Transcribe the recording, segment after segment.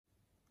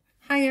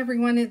Hi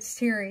everyone, it's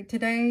Terry.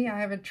 Today I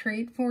have a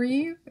treat for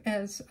you.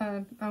 As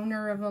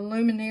owner of a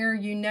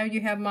Luminaire, you know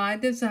you have my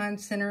design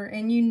center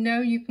and you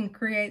know you can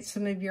create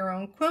some of your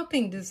own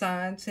quilting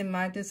designs in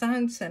my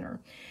design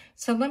center.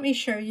 So let me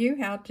show you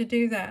how to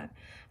do that.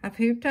 I've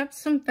hooped up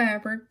some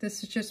fabric.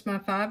 This is just my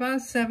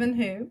 5x7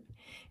 hoop.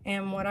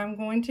 And what I'm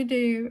going to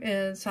do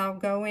is I'll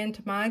go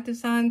into my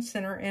design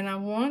center and I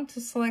want to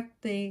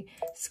select the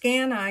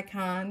scan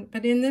icon,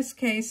 but in this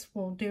case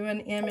we'll do an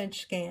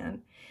image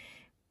scan.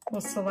 We'll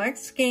select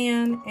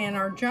scan, and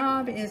our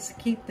job is to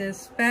keep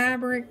this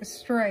fabric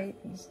straight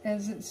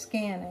as it's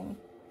scanning.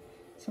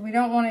 So we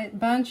don't want it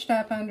bunched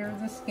up under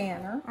the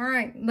scanner. All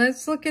right,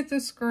 let's look at the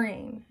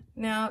screen.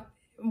 Now,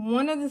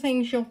 one of the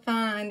things you'll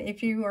find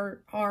if you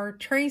are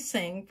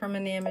tracing from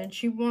an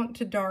image, you want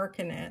to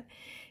darken it.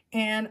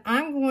 And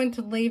I'm going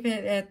to leave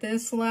it at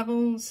this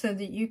level so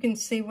that you can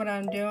see what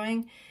I'm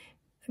doing.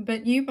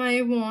 But you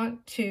may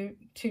want to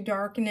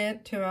darken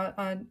it to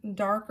a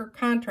darker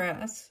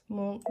contrast.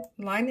 We'll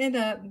lighten it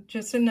up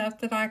just enough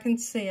that I can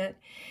see it.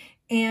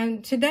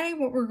 And today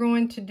what we're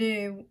going to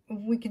do,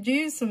 we could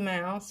use the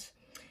mouse.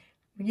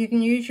 You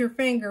can use your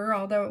finger,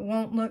 although it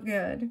won't look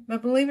good.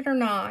 But believe it or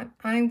not,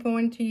 I'm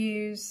going to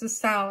use the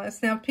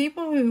stylus. Now,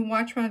 people who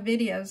watch my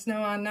videos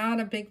know I'm not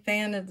a big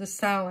fan of the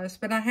stylus,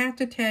 but I have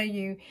to tell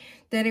you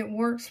that it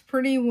works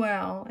pretty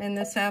well in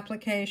this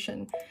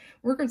application.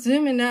 We're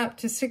zooming up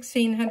to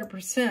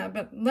 1600%,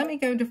 but let me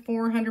go to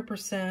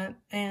 400%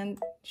 and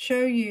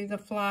show you the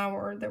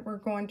flower that we're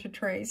going to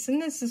trace.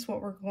 And this is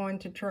what we're going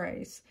to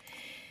trace.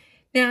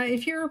 Now,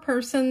 if you're a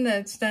person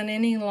that's done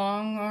any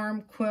long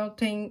arm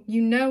quilting,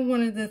 you know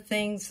one of the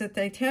things that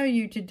they tell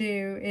you to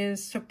do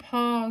is to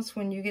pause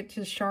when you get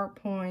to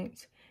sharp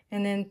points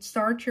and then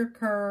start your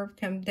curve,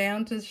 come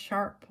down to the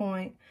sharp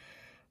point,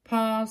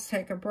 pause,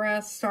 take a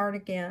breath, start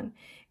again.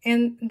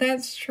 And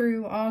that's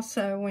true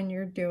also when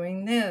you're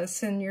doing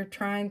this and you're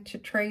trying to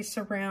trace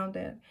around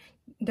it.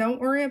 Don't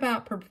worry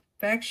about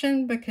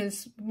perfection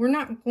because we're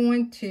not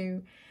going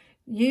to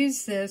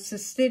use this to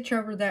stitch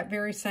over that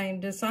very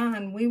same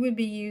design. We would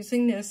be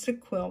using this to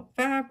quilt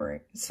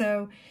fabric.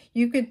 So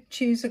you could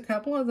choose a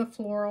couple of the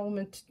floral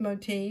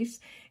motifs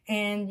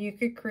and you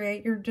could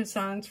create your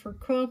designs for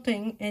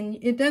quilting, and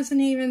it doesn't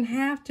even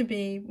have to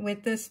be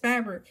with this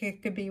fabric.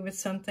 It could be with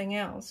something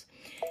else.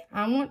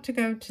 I want to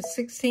go to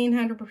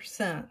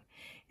 1600%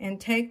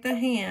 and take the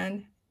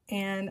hand,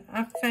 and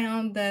I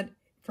found that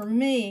for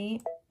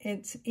me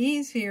it's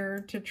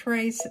easier to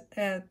trace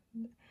at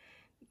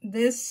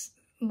this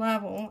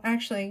level.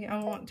 Actually,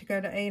 I want to go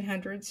to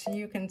 800 so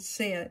you can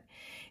see it.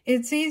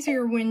 It's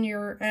easier when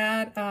you're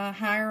at a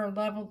higher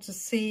level to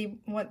see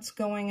what's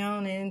going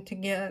on and to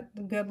get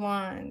the good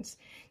lines.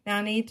 Now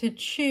I need to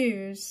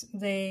choose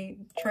the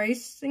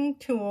tracing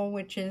tool,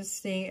 which is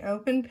the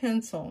open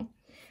pencil.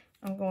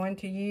 I'm going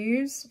to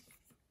use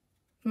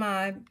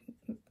my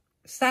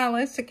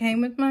stylus that came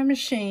with my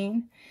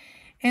machine,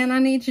 and I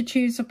need to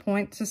choose a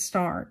point to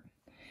start.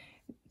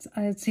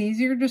 It's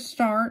easier to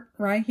start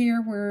right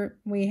here where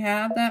we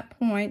have that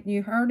point.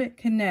 You heard it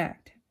connect.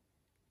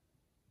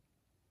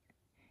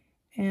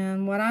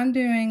 And what I'm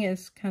doing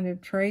is kind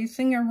of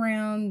tracing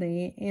around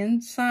the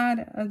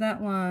inside of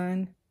that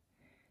line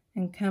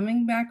and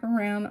coming back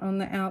around on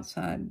the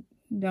outside.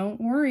 Don't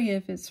worry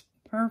if it's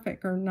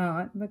perfect or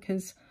not,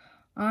 because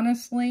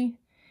honestly,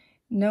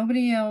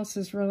 nobody else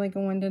is really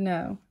going to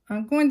know.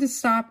 I'm going to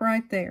stop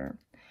right there.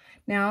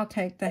 Now I'll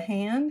take the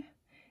hand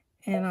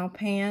and I'll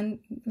pan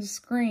the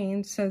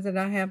screen so that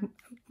I have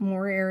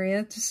more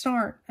area to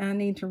start. I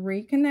need to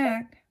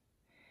reconnect.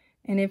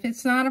 And if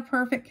it's not a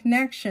perfect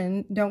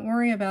connection, don't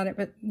worry about it.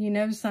 But you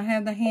notice I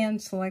have the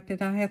hand selected.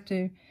 I have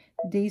to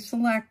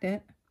deselect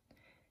it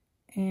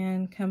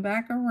and come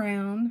back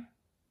around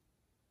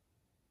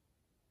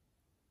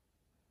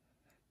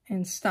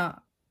and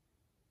stop.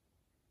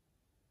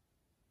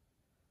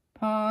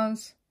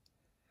 Pause.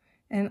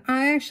 And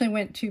I actually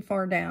went too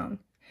far down.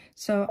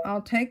 So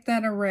I'll take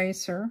that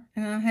eraser,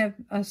 and I have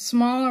a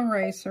small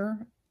eraser,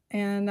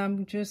 and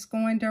I'm just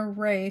going to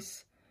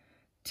erase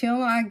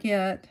till I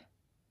get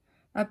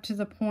up to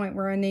the point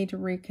where I need to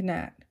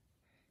reconnect.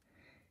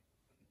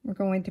 We're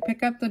going to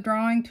pick up the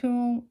drawing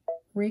tool,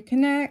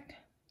 reconnect,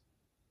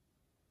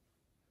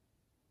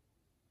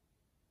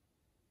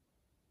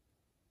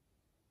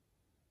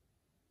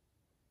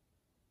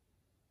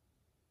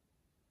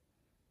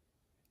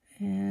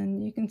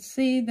 and you can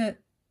see that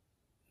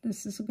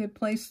this is a good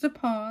place to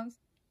pause.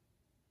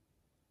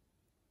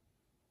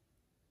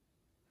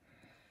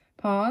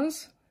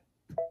 Pause.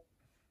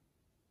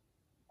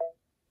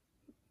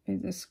 Through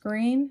the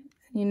screen.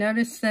 You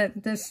notice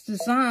that this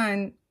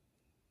design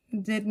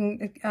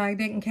I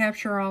didn't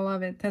capture all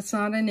of it. That's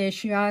not an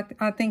issue.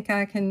 I think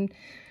I can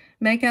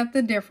make out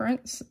the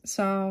difference.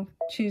 So I'll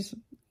choose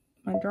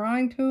my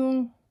drawing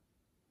tool.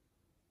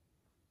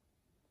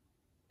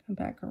 Come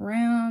back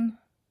around.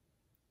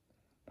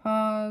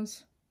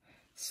 Pause.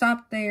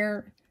 Stop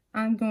there.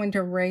 I'm going to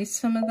erase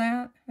some of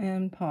that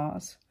and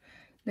pause.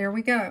 There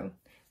we go.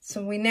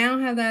 So we now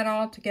have that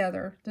all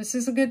together. This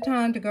is a good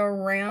time to go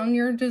around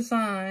your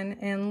design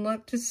and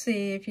look to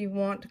see if you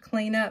want to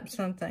clean up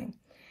something.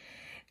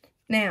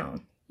 Now,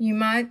 you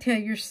might tell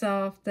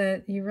yourself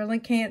that you really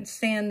can't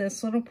stand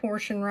this little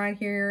portion right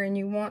here and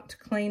you want to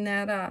clean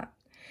that up.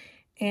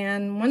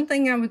 And one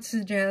thing I would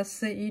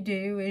suggest that you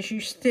do is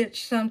you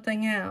stitch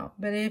something out.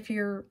 But if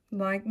you're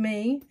like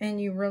me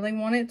and you really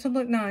want it to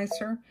look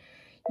nicer,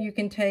 you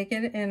can take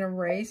it and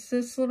erase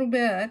this little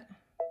bit.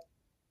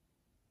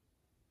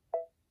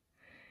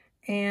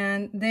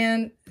 And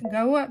then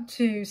go up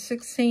to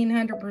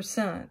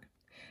 1600%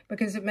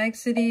 because it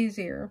makes it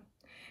easier.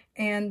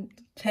 And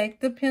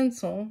take the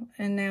pencil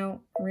and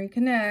now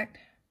reconnect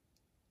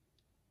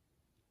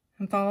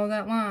and follow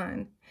that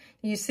line.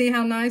 You see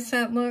how nice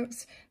that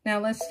looks? Now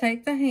let's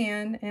take the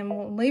hand and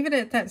we'll leave it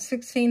at that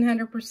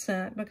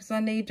 1600% because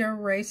I need to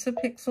erase a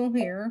pixel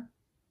here.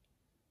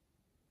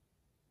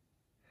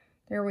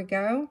 There we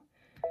go.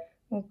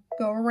 We'll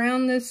go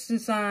around this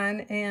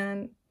design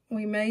and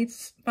we may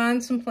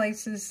find some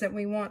places that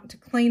we want to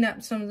clean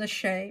up some of the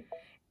shape.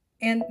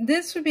 And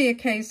this would be a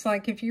case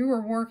like if you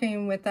were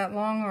working with that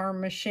long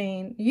arm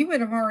machine, you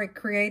would have already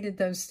created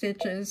those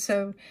stitches.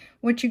 So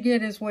what you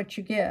get is what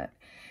you get.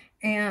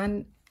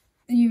 And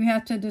you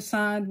have to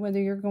decide whether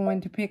you're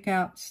going to pick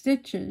out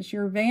stitches.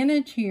 Your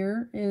advantage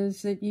here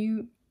is that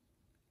you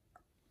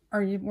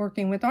are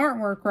working with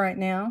artwork right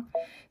now.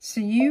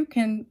 So you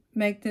can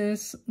make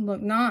this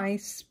look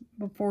nice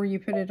before you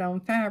put it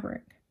on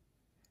fabric.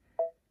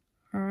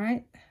 All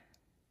right.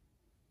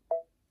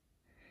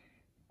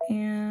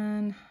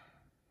 And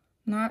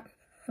not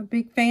a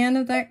big fan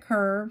of that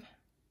curve.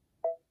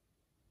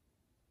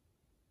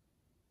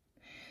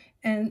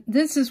 And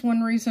this is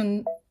one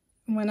reason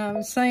when I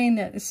was saying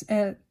that it's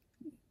at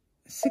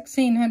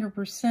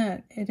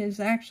 1600%, it is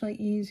actually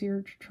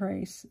easier to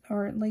trace,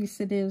 or at least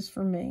it is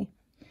for me.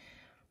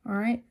 All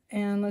right,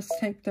 and let's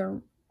take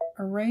the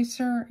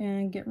eraser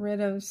and get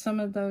rid of some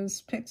of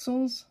those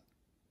pixels.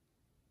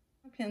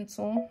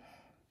 Pencil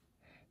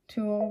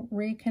tool,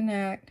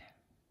 reconnect.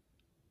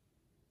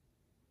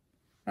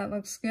 That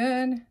looks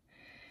good.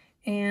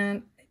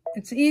 And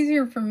it's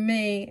easier for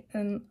me,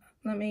 and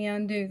let me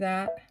undo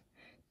that,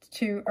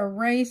 to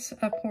erase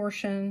a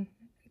portion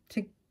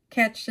to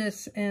catch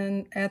this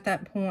in at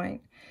that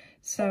point.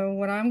 So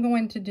what I'm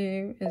going to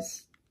do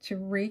is to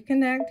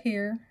reconnect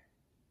here.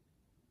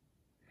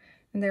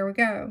 And there we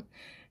go.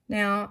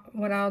 Now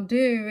what I'll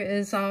do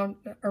is I'll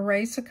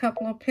erase a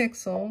couple of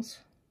pixels.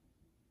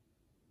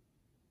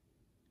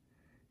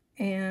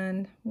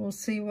 And we'll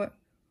see what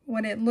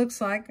it looks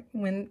like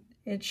when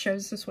it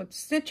shows us what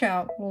stitch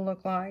out will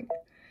look like.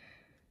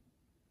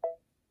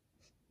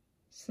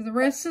 So the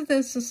rest of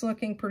this is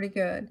looking pretty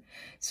good.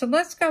 So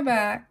let's go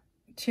back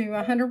to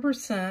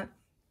 100%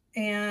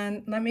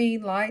 and let me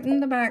lighten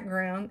the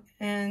background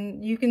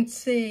and you can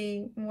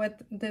see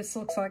what this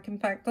looks like. In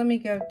fact, let me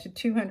go to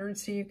 200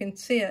 so you can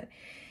see it.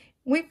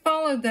 We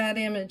followed that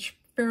image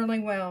fairly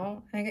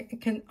well,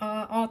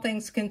 all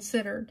things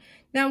considered.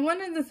 Now,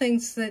 one of the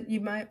things that you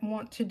might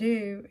want to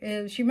do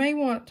is you may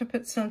want to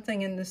put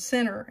something in the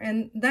center,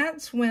 and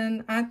that's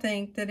when I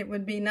think that it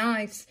would be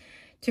nice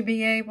to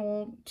be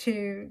able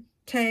to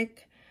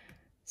take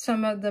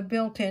some of the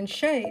built-in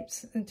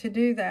shapes and to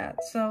do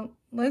that. So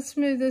let's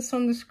move this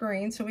on the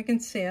screen so we can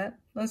see it.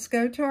 Let's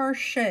go to our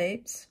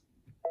shapes.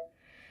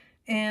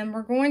 And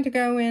we're going to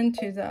go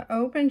into the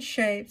open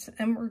shapes,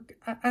 and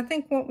I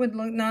think what would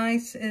look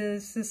nice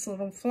is this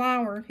little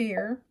flower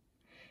here.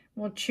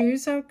 We'll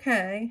choose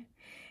OK.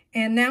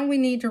 And now we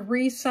need to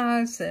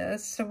resize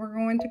this. So we're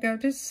going to go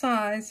to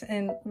size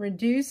and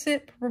reduce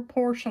it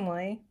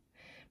proportionally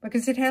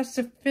because it has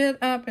to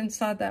fit up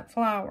inside that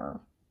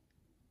flower.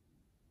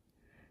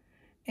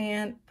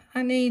 And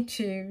I need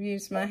to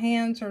use my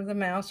hands or the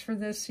mouse for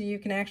this so you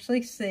can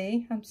actually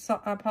see.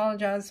 I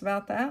apologize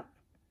about that.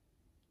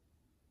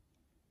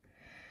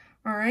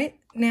 All right,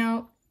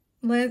 now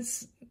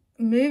let's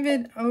move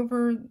it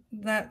over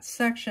that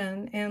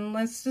section and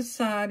let's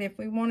decide if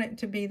we want it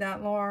to be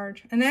that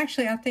large. And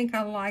actually, I think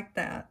I like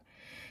that.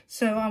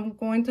 So I'm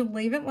going to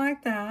leave it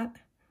like that.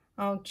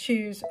 I'll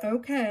choose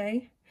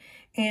OK.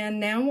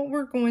 And now what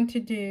we're going to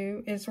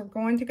do is we're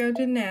going to go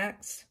to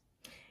next.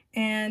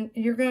 And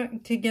you're going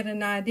to get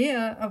an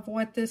idea of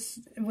what this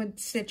would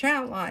stitch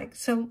out like.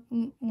 So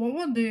what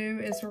we'll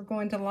do is we're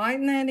going to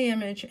lighten that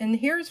image. And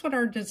here's what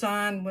our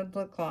design would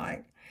look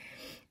like.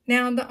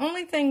 Now, the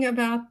only thing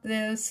about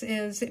this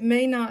is it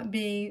may not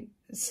be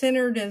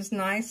centered as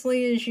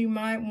nicely as you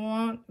might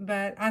want,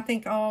 but I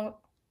think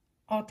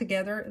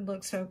altogether it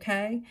looks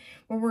okay.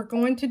 What we're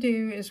going to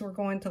do is we're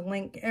going to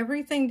link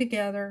everything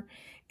together,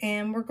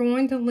 and we're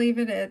going to leave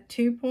it at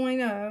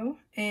 2.0,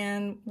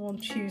 and we'll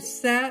choose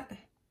set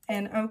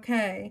and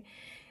OK.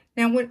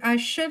 Now, what I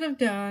should have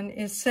done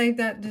is save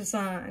that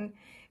design,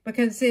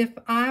 because if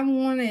I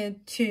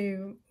wanted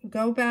to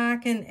go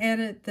back and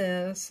edit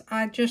this,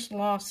 I just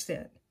lost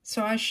it.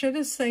 So I should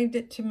have saved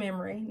it to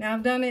memory. Now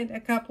I've done it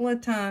a couple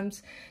of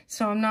times,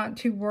 so I'm not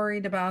too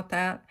worried about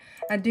that.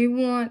 I do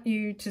want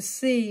you to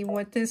see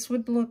what this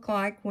would look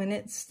like when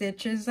it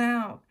stitches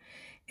out.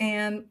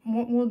 And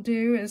what we'll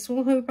do is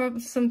we'll hoop up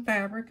some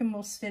fabric and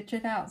we'll stitch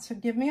it out. So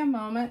give me a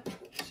moment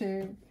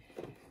to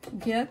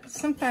get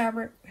some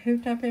fabric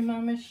hooped up in my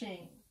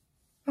machine.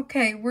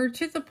 Okay, we're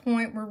to the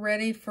point we're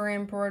ready for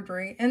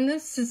embroidery, and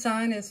this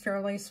design is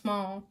fairly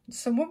small.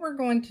 So what we're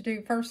going to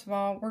do, first of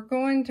all, we're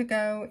going to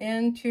go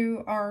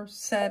into our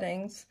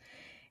settings,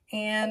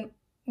 and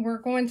we're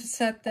going to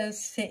set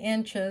this to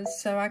inches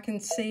so I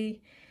can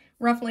see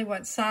roughly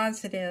what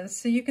size it is.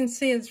 So you can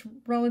see it's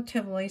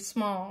relatively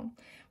small.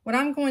 What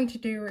I'm going to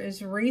do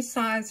is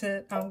resize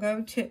it. I'll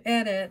go to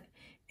Edit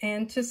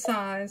and to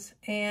Size,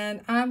 and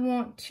I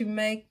want to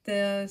make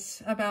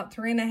this about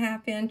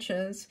 3.5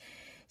 inches.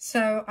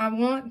 So I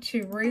want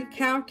to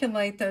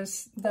recalculate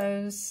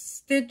those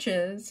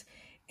stitches,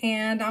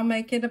 and I'll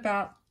make it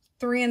about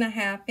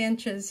 3.5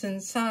 inches in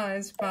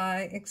size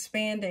by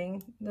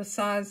expanding the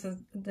size of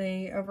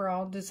the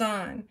overall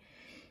design.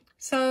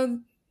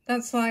 So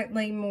that's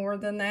slightly more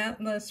than that.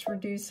 Let's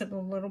reduce it a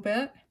little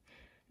bit,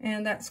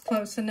 and that's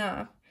close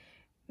enough.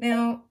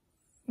 Now,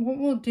 what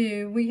we'll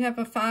do, we have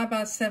a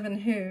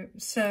 5x7 hoop,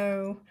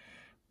 so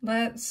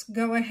let's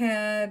go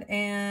ahead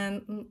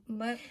and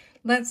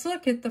let's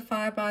look at the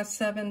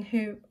 5x7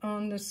 hoop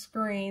on the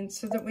screen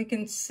so that we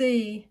can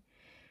see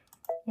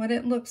what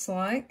it looks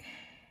like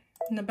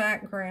in the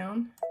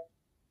background.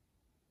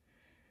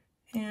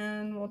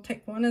 And we'll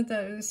take one of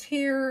those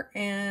here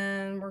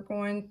and we're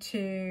going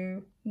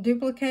to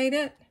duplicate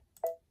it.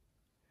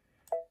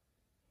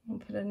 We'll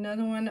put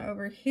another one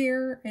over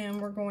here and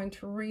we're going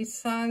to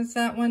resize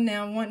that one.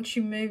 Now, once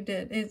you moved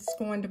it, it's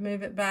going to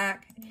move it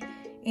back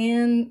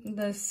in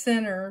the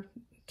center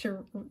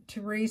to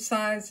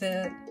resize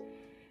it,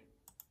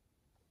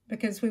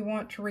 because we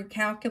want to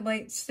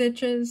recalculate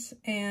stitches,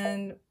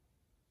 and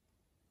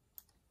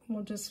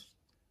we'll just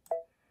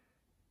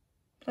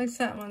place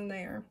that one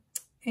there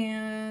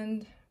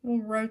and we'll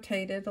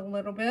rotate it a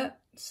little bit.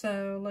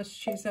 So let's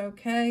choose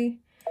OK.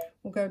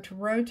 We'll go to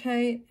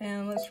rotate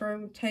and let's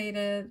rotate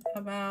it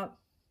about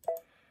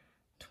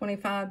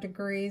 25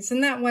 degrees,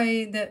 and that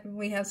way that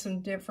we have some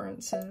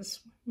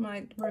differences.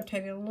 Might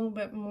rotate it a little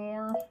bit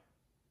more.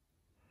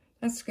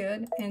 That's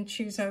good, and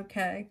choose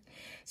OK.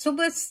 So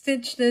let's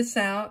stitch this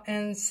out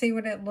and see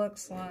what it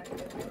looks like.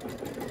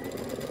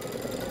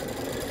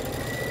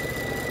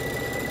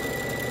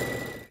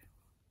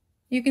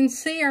 You can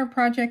see our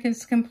project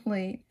is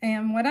complete,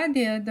 and what I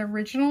did, the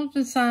original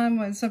design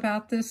was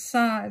about this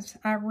size.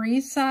 I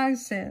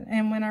resized it,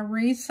 and when I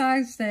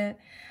resized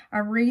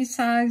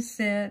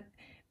it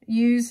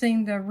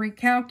using the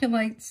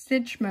recalculate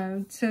stitch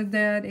mode so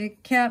that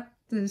it kept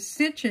the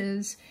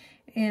stitches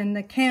in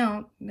the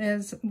count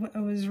as it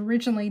was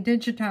originally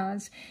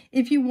digitized.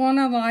 If you want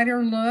a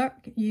lighter look,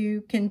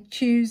 you can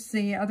choose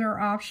the other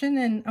option,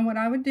 and what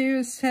I would do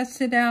is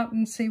test it out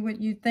and see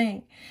what you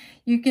think.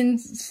 You can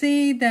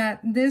see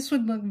that this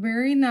would look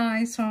very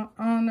nice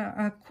on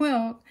a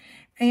quilt,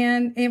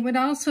 and it would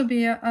also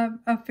be a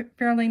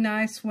fairly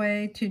nice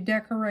way to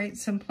decorate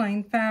some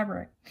plain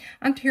fabric.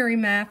 I'm Terry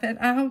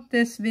Maffett. I hope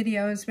this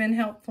video has been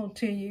helpful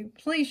to you.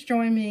 Please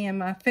join me in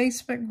my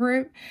Facebook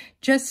group,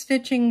 Just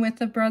Stitching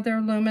with a Brother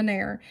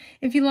Luminaire.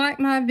 If you like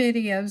my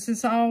videos,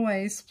 as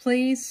always,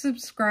 please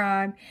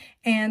subscribe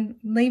and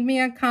leave me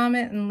a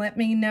comment and let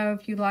me know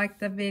if you like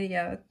the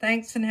video.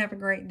 Thanks and have a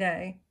great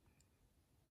day.